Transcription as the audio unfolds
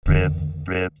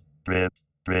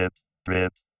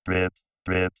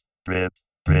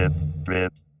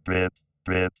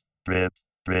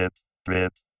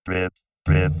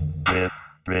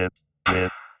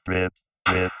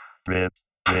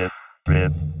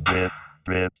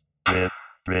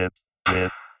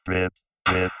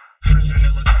Fresh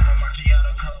vanilla cocoa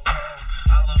macchiato cold.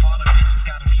 I love all the bitches,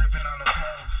 got them dripping on the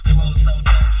floor. Flow so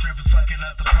dope, strippers fucking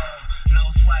up the pole. No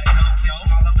slack, no dope,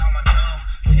 all up on my dough.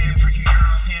 10 freaky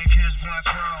girls, 10 kush blunts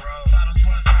roll. Bottles,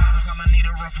 blunts, bottles, I'ma need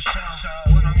a run for show.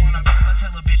 When I wanna bounce, I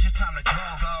tell a bitch it's time to go.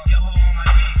 Yo, hoe on my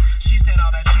dick, she said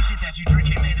all that cheap shit that you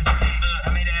drinking made her sick. I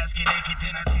made her ass get naked,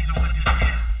 then I tease her with the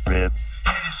tip.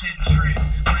 Had this shit and trip.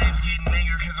 Lames getting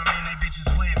angry cause I'm in that bitch's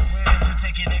whip. Bitch for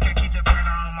taking neck, I keep the burner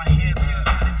on my hip.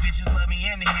 All these bitches love me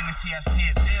and the Hennessy I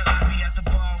sip. I be at the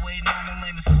bar waiting on the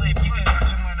lane to slip. You can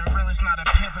watch and learn the real, it's not a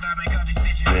pimp, but I make all these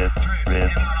bitches drip. And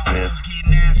all the hoes get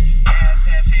nasty. Ass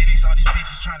titties, all these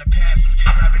bitches trying to pass me.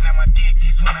 Grabbing at my dick,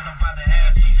 these women don't bother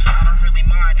asking. I don't really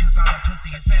mind cause I'm a pussy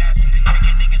assassin. Been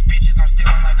taking niggas bitches, I'm still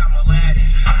like I'm Aladdin.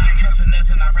 I ain't cuffing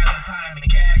nothing, I'd rather tie him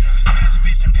and gag him. Smash a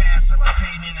bitch and pass her like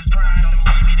Peyton in his prime. Don't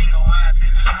believe me, then go ask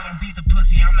her. I don't beat the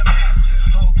pussy, I'm the master.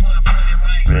 Whole club flooded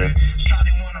like drip.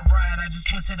 Shawty wanna ride, I just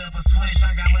twisted up a switch.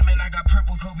 I got lemon, I got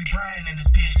purple, Kobe Bryant in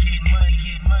this bitch. Getting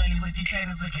money. Look, these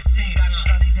haters looking sick. I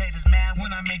got all these haters mad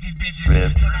when I make these bitches. Then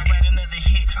I write another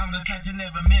hit, I'm the type to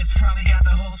never miss. Probably got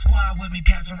the whole squad with me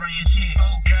passing right your shit.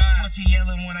 Oh God, what's she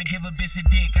yelling when I give a bitch a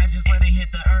dick? I just let her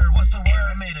hit the herb. What's the word?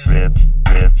 I made her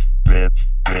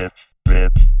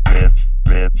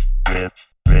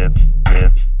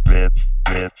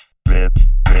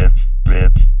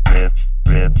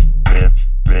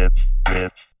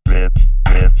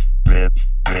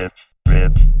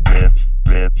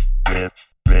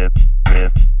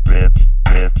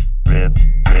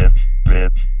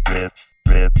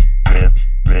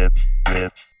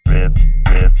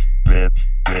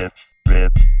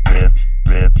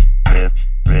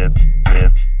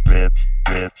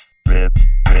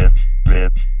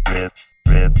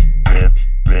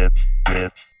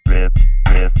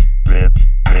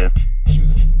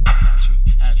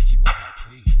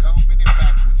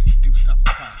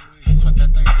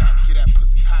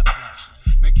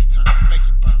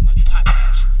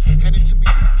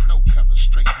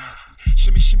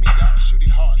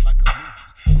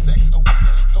sex over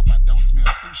legs, hope I don't smell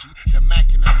sushi. The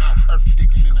Mac in her mouth, earth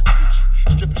digging in her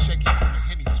coochie. Stripper shaking, quiver,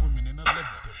 Henny swimming in her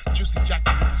liver. Juicy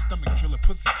Jackie ripper, stomach driller,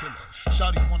 pussy killer.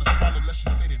 Shawty wanna swallow, let's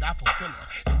just say that I fulfill her.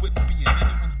 It wouldn't be in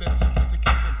anyone's best interest to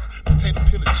consider. Potato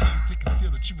peeler, cheese to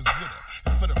conceal that you was with her.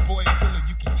 And for the void filler,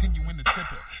 you continue in the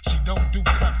tipper. She don't do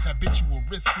cups, habitual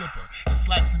wrist slipper. And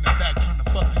slacks in the back trying to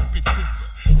fuck this bitch sister.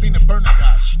 Seen a burner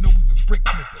guy, she knew we was brick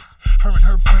flippers. Her and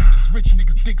her friend is rich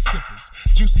niggas dick sippers.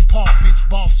 Juicy paw, bitch,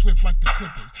 ball swift like the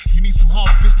Clippers. You need some halls,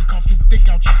 bitch, to cough this dick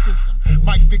out your system.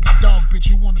 Mike Vick a dog, bitch,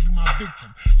 you wanna be my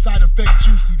victim. Side effect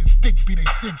juicy, this dick be they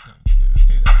symptom.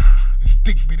 This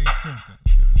dick be they symptom.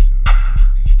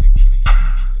 This dick be they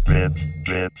symptom.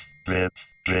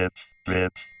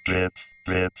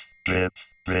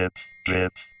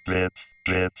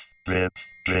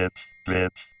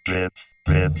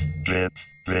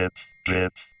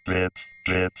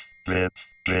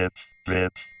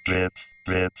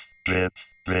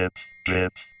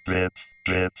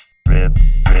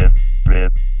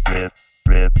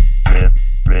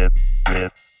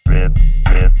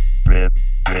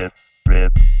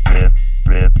 Rip.